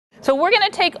So we're going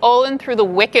to take Olin through the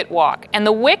wicket walk. And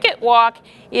the wicket walk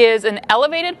is an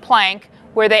elevated plank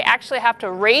where they actually have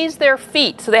to raise their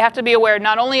feet. So they have to be aware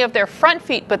not only of their front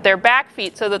feet, but their back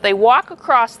feet, so that they walk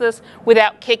across this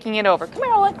without kicking it over. Come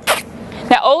here, Olin.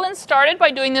 Now, Olin started by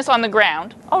doing this on the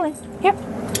ground. Olin, here.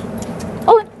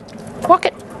 Olin, walk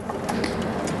it.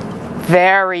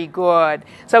 Very good.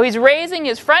 So he's raising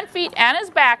his front feet and his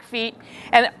back feet,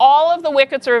 and all of the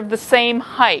wickets are of the same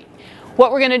height.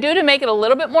 What we're going to do to make it a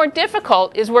little bit more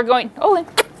difficult is we're going, Olin,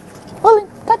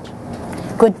 touch.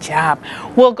 Good job.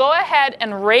 We'll go ahead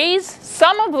and raise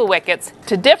some of the wickets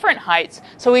to different heights,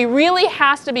 so he really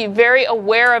has to be very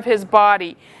aware of his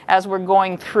body as we're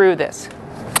going through this.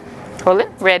 Olin,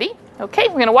 ready? Okay,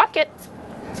 we're going to walk it.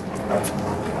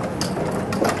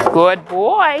 Good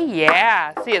boy.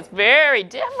 Yeah. See, it's very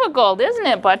difficult, isn't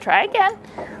it? But try again.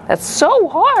 That's so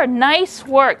hard. Nice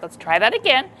work. Let's try that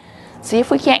again. See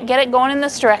if we can't get it going in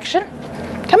this direction.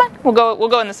 Come on. We'll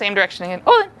go in the same direction again.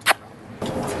 Olin.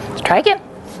 Let's try again.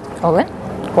 Olin.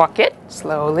 Walk it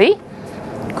slowly.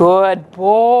 Good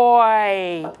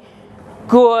boy.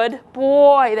 Good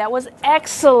boy. That was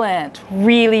excellent.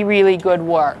 Really, really good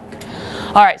work.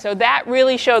 All right, so that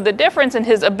really showed the difference in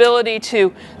his ability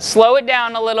to slow it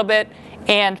down a little bit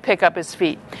and pick up his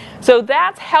feet. So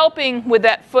that's helping with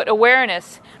that foot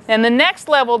awareness. And the next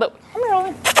level that, come here,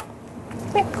 Olin.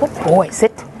 Good boy,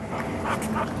 sit.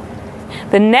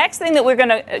 The next thing that we're going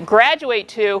to graduate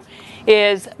to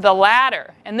is the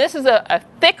ladder. And this is a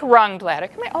thick runged ladder.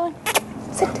 Come here, Olin.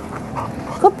 Sit.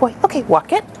 Good boy. Okay,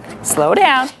 walk it. Slow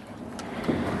down.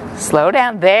 Slow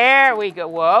down. There we go.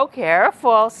 Whoa,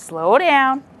 careful. Slow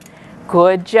down.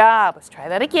 Good job. Let's try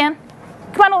that again.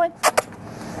 Come on, Olin.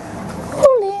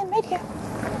 Olin, right here.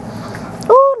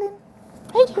 Olin,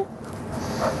 right here.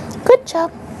 Good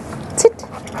job. Sit.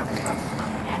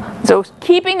 So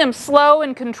keeping them slow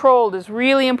and controlled is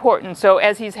really important. So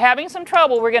as he's having some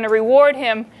trouble, we're going to reward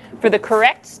him for the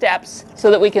correct steps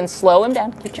so that we can slow him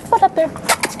down. Get your foot up there.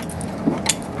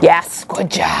 Yes,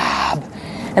 good job.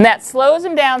 And that slows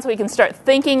him down so he can start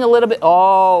thinking a little bit.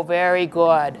 Oh, very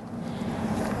good.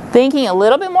 Thinking a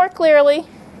little bit more clearly.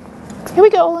 Here we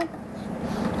go, Olin.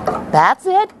 That's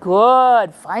it.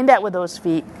 Good. Find that with those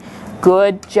feet.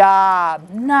 Good job.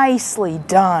 Nicely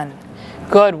done.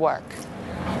 Good work.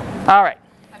 All right.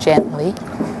 Gently.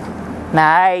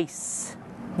 Nice.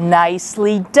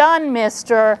 Nicely done,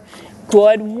 mister.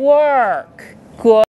 Good work. Good.